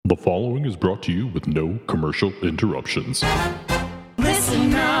The following is brought to you with no commercial interruptions.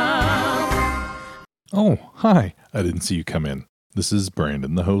 Listen up. Oh, hi. I didn't see you come in. This is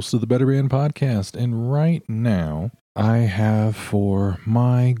Brandon, the host of the Better Band Podcast, and right now I have for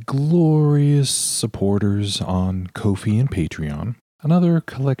my glorious supporters on Ko-fi and Patreon another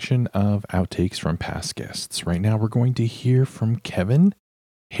collection of outtakes from past guests. Right now we're going to hear from Kevin,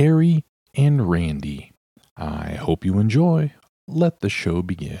 Harry, and Randy. I hope you enjoy. Let the show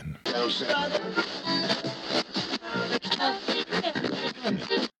begin.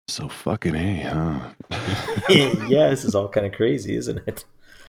 So fucking A, huh? Yeah, this is all kind of crazy, isn't it?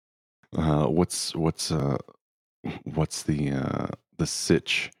 What's the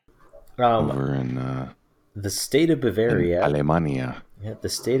sitch over in The state of Bavaria, Alemania? yeah, the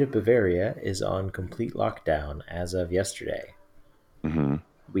state of Bavaria is on complete lockdown as of yesterday. Mm-hmm.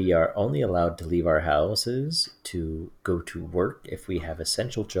 We are only allowed to leave our houses to go to work if we have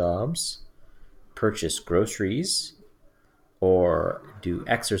essential jobs, purchase groceries, or do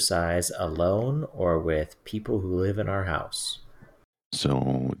exercise alone or with people who live in our house.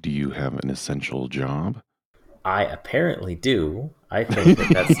 So, do you have an essential job? I apparently do. I think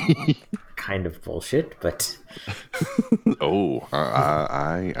that that's kind of bullshit, but Oh,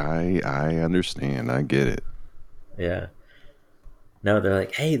 I understand. I get it. yeah. No, they're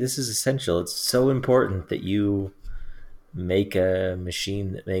like, hey, this is essential. It's so important that you make a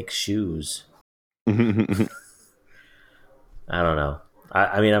machine that makes shoes. I don't know.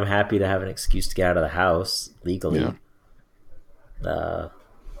 I mean, I'm happy to have an excuse to get out of the house legally. Yeah.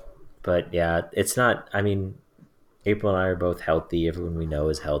 But yeah, it's not, I mean, April and I are both healthy. Everyone we know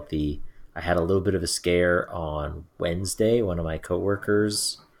is healthy. I had a little bit of a scare on Wednesday. One of my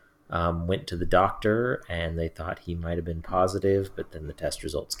coworkers went to the doctor and they thought he might have been positive, but then the test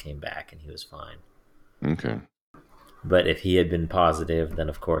results came back and he was fine. Okay. But if he had been positive, then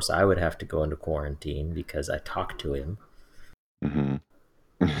of course I would have to go into quarantine because I talked to him. Mm-hmm.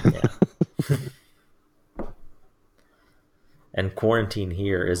 Yeah. And quarantine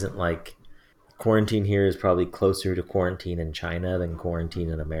here is probably closer to quarantine in China than quarantine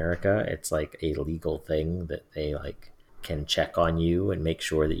in America. It's like a legal thing that they like can check on you and make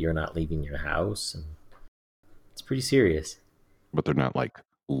sure that you're not leaving your house, and it's pretty serious. But they're not like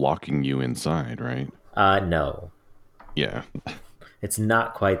locking you inside, right? No. Yeah. It's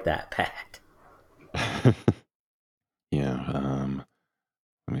not quite that bad. Yeah.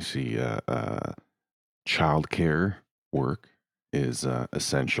 Let me see. Childcare work is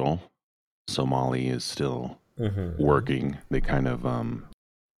essential. Somali is still working. They kind of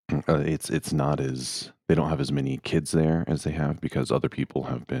it's not as, they don't have as many kids there as they have because other people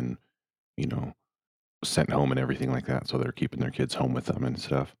have been, sent home and everything like that. So they're keeping their kids home with them and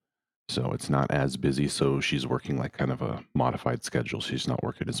stuff. So it's not as busy. So she's working like kind of a modified schedule. She's not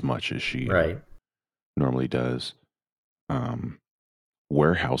working as much as she normally does.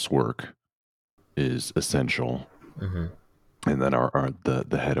 Warehouse work is essential. Mm-hmm. And then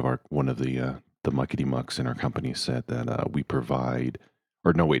the head of one of the muckety mucks in our company said that we provide,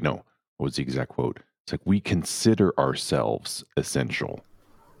 or no, wait, no. What was the exact quote? It's like, we consider ourselves essential.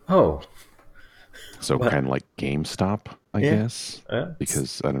 Oh. So kind of like GameStop, I guess.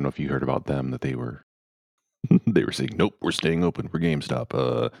 Because I don't know if you heard about them, that they were saying, nope, we're staying open for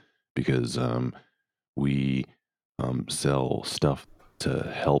GameStop because we sell stuff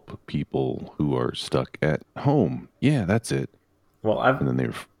to help people who are stuck at home. Yeah, that's it. Well, and then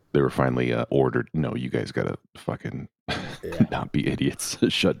they were finally ordered. No, you guys gotta fucking not be idiots.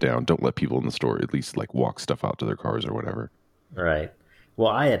 Shut down. Don't let people in the store at least like walk stuff out to their cars or whatever. Right. Well,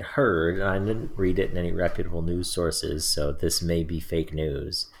 I had heard, and I didn't read it in any reputable news sources, so this may be fake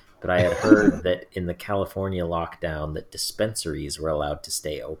news, but I had heard that in the California lockdown that dispensaries were allowed to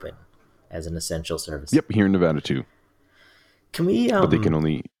stay open as an essential service. Yep, here in Nevada too. Can we? But they can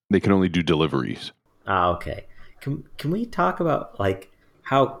only do deliveries. Okay. Can we talk about like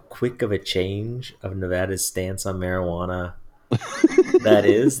how quick of a change of Nevada's stance on marijuana that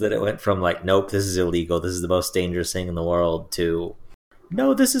is? That it went from like, nope, this is illegal, this is the most dangerous thing in the world, to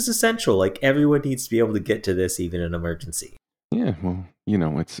no, this is essential. Like everyone needs to be able to get to this, even in an emergency. Yeah, well,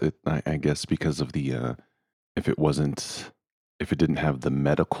 I guess because of the if it didn't have the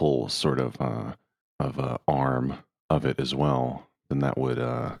medical sort of arm of it as well, then that would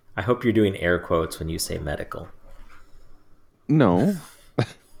I hope you're doing air quotes when you say medical. No.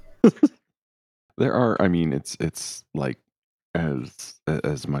 There are, I mean, it's like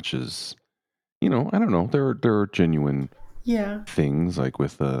as much as, I don't know, there are genuine things like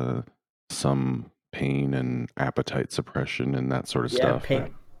with some pain and appetite suppression and that sort of stuff.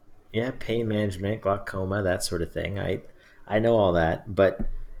 Pain management, glaucoma, that sort of thing. I know all that, but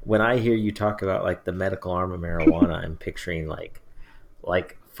when I hear you talk about like the medical arm of marijuana, I'm picturing like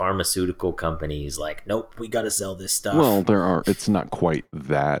pharmaceutical companies like, nope, we got to sell this stuff. Well, it's not quite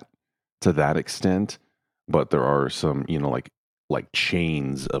that to that extent, but there are some, like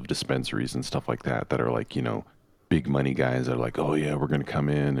chains of dispensaries and stuff like that are like, big money guys that are like, oh yeah, we're going to come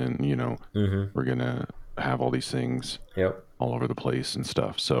in and, we're going to have all these things Yep. all over the place and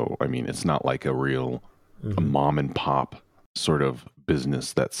stuff. So, I mean, it's not like a real a mom and pop sort of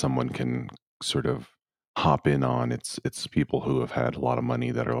business that someone can sort of hop in on. It's people who have had a lot of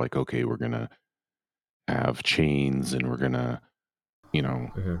money that are like, okay, we're going to have chains and we're going to,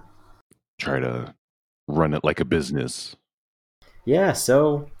 try to run it like a business. Yeah,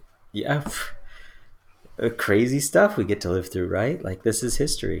 so yeah, crazy stuff we get to live through, right? Like this is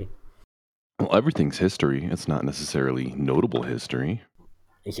history. Well, everything's history. It's not necessarily notable history.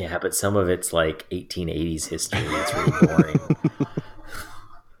 Yeah, but some of it's like 1880s history. It's really boring.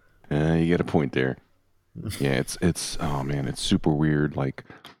 You get a point there. Yeah, it's oh man, it's super weird. Like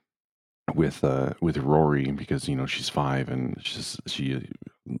with Rory, because she's 5 and she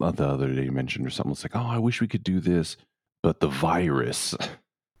the other day mentioned or something. It's like, oh, I wish we could do this, but the virus.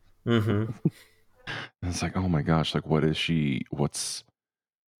 It's like, oh my gosh, like what is she?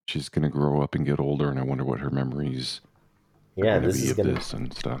 She's gonna grow up and get older, and I wonder what her memories are Yeah, gonna this be is of gonna. this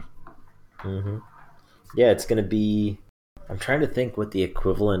and stuff. Yeah, it's gonna be. I'm trying to think what the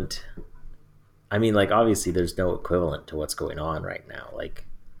equivalent. I mean, like obviously, there's no equivalent to what's going on right now. Like,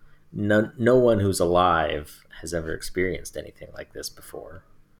 no one who's alive has ever experienced anything like this before.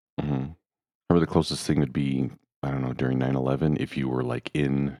 Probably the closest thing would be, I don't know, during 9/11, if you were like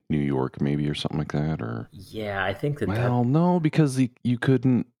in New York maybe or something like that, or Yeah, I think that. well, no, because you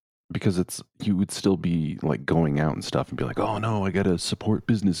couldn't, because you would still be like going out and stuff and be like, oh no, I gotta support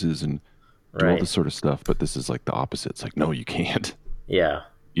businesses and do all Right. this sort of stuff. But this is like the opposite. It's like, no, you can't. Yeah.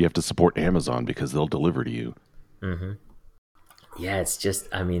 You have to support Amazon because they'll deliver to you. Yeah, it's just.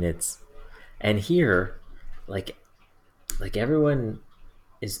 I mean, and here, like everyone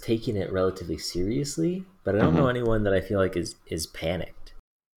is taking it relatively seriously, but I don't know anyone that I feel like is panicked.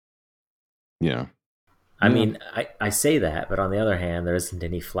 Yeah. I mean, I say that, but on the other hand, there isn't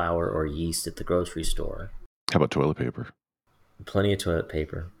any flour or yeast at the grocery store. How about toilet paper? Plenty of toilet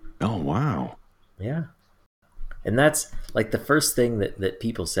paper. Oh, wow. Yeah. And that's like the first thing that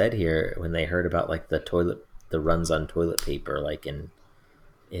people said here when they heard about like the runs on toilet paper, like in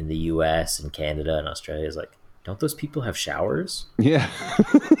the US and Canada and Australia, is like, don't those people have showers? Yeah.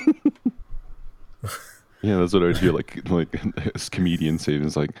 Yeah, that's what I would hear like as comedians saying.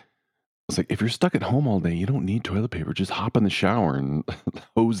 It's like, if you're stuck at home all day, you don't need toilet paper. Just hop in the shower and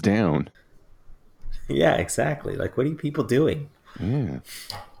hose down. Yeah, exactly. Like, what are you people doing? Yeah.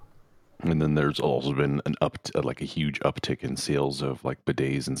 And then there's also been like a huge uptick in sales of like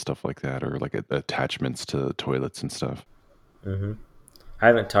bidets and stuff like that, or like attachments to toilets and stuff. I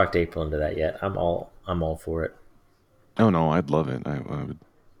haven't talked April into that yet. I'm all for it. Oh no, I'd love it. I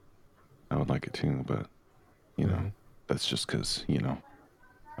would like it too, but that's just because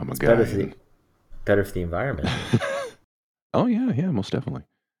I'm a guy. Better for the environment. Oh yeah, most definitely.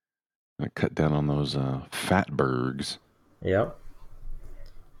 I cut down on those fatbergs. Yep.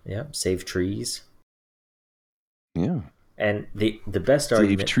 Save trees. Yeah. And the best Save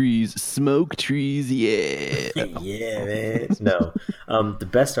argument. trees, smoke trees. Yeah. Yeah, man. No. The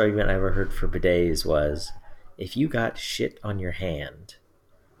best argument I ever heard for bidets was, if you got shit on your hand,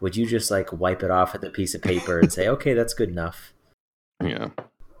 would you just like wipe it off with a piece of paper and say, okay, that's good enough? Yeah.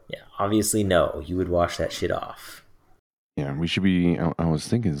 Yeah. Obviously, no. You would wash that shit off. Yeah, we should be. I was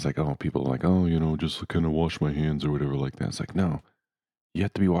thinking, it's like, oh, people are like, oh, just kind of wash my hands or whatever like that. It's like, no, you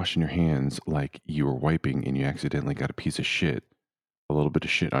have to be washing your hands like you were wiping and you accidentally got a little bit of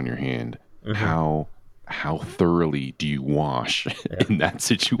shit on your hand. How thoroughly do you wash in that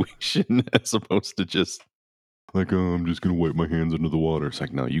situation, as opposed to just like, oh, I'm just gonna wipe my hands under the water? It's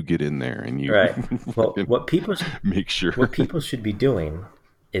like, no, you get in there and you Right. Well, make sure. What people should be doing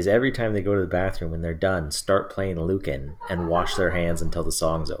is every time they go to the bathroom, when they're done, start playing Lucan and wash their hands until the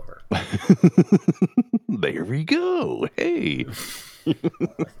song's over. There we go. Hey. Yeah.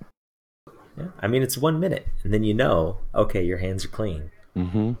 I mean, it's 1 minute, and then okay, your hands are clean,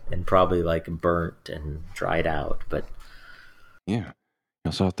 and probably like burnt and dried out. But yeah, you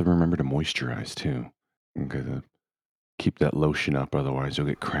also have to remember to moisturize too. Okay, to keep that lotion up, otherwise you'll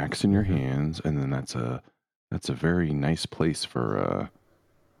get cracks in your hands, and then that's a very nice place for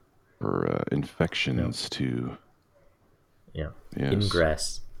infections to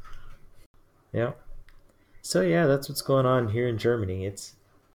ingress. Yeah. So yeah, that's what's going on here in Germany. It's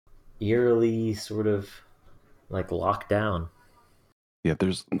eerily sort of like locked down. Yeah,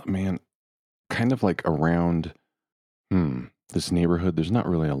 there's, man, kind of like around this neighborhood, there's not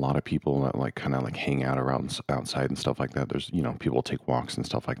really a lot of people that like kind of like hang out around outside and stuff like that. There's, people take walks and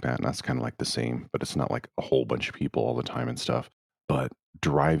stuff like that, and that's kind of like the same, but it's not like a whole bunch of people all the time and stuff. But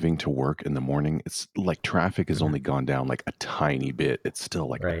driving to work in the morning, it's like traffic has only gone down like a tiny bit. It's still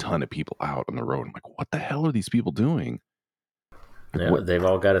like a ton of people out on the road. I'm like, what the hell are these people doing? Like, they've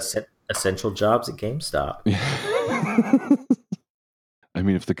all got essential jobs at GameStop. I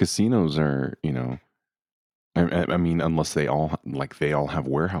mean, if the casinos are, I mean, unless they all have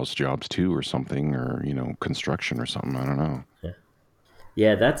warehouse jobs too, or something, or construction or something. I don't know.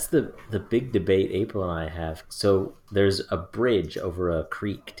 Yeah, that's the big debate April and I have. So there's a bridge over a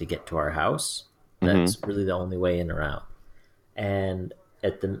creek to get to our house. That's really the only way in or out. And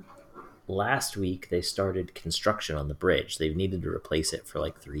at the last week, they started construction on the bridge. They've needed to replace it for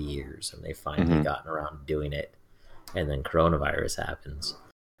like 3 years, and they finally gotten around to doing it. And then coronavirus happens.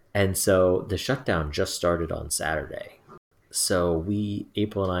 And so the shutdown just started on Saturday. So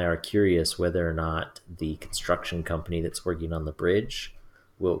April and I are curious whether or not the construction company that's working on the bridge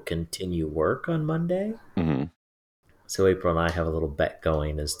will continue work on Monday. So April and I have a little bet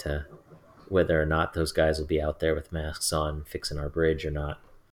going as to whether or not those guys will be out there with masks on fixing our bridge or not.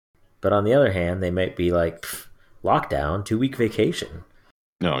 But on the other hand, they might be like, lockdown, 2-week vacation.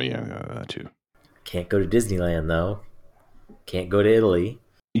 Oh, yeah, that too. Can't go to Disneyland, though. Can't go to Italy.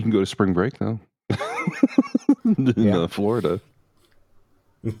 You can go to spring break, though. In Florida.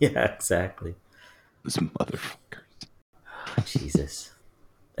 Yeah, exactly. Those motherfuckers. Jesus.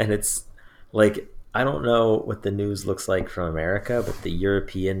 And it's like, I don't know what the news looks like from America, but the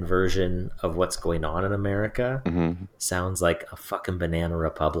European version of what's going on in America sounds like a fucking banana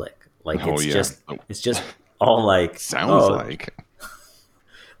republic. Like, it's just all like, sounds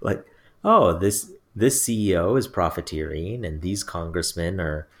like this CEO is profiteering, and these congressmen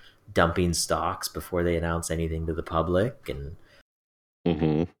are dumping stocks before they announce anything to the public, and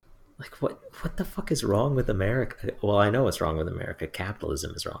like, what the fuck is wrong with America? Well, I know what's wrong with America.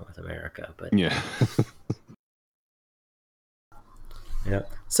 Capitalism is wrong with America, but yeah. Yeah.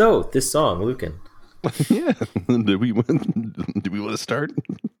 So this song, Lucan. Yeah. Do we want to start?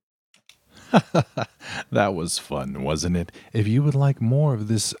 That was fun, wasn't it? If you would like more of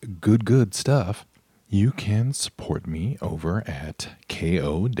this good stuff, you can support me over at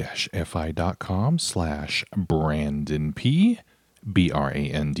ko-fi.com/BrandonP,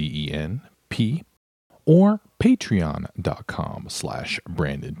 BrandenP, or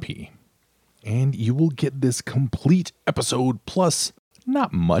patreon.com/BrandonP. And you will get this complete episode plus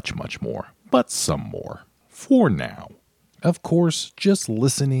not much more, but some more for now. Of course, just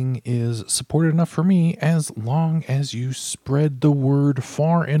listening is support enough for me as long as you spread the word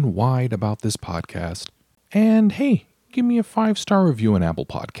far and wide about this podcast. And hey, give me a 5-star review on Apple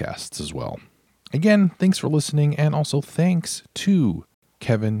Podcasts as well. Again, thanks for listening, and also thanks to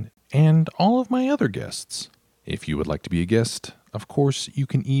Kevin and all of my other guests. If you would like to be a guest, of course, you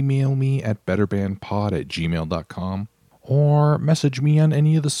can email me at betterbandpod@gmail.com or message me on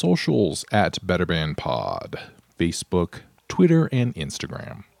any of the socials at betterbandpod, Facebook, Twitter, and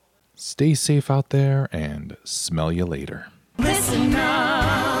Instagram. Stay safe out there, and smell you later. Listen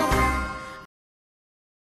up.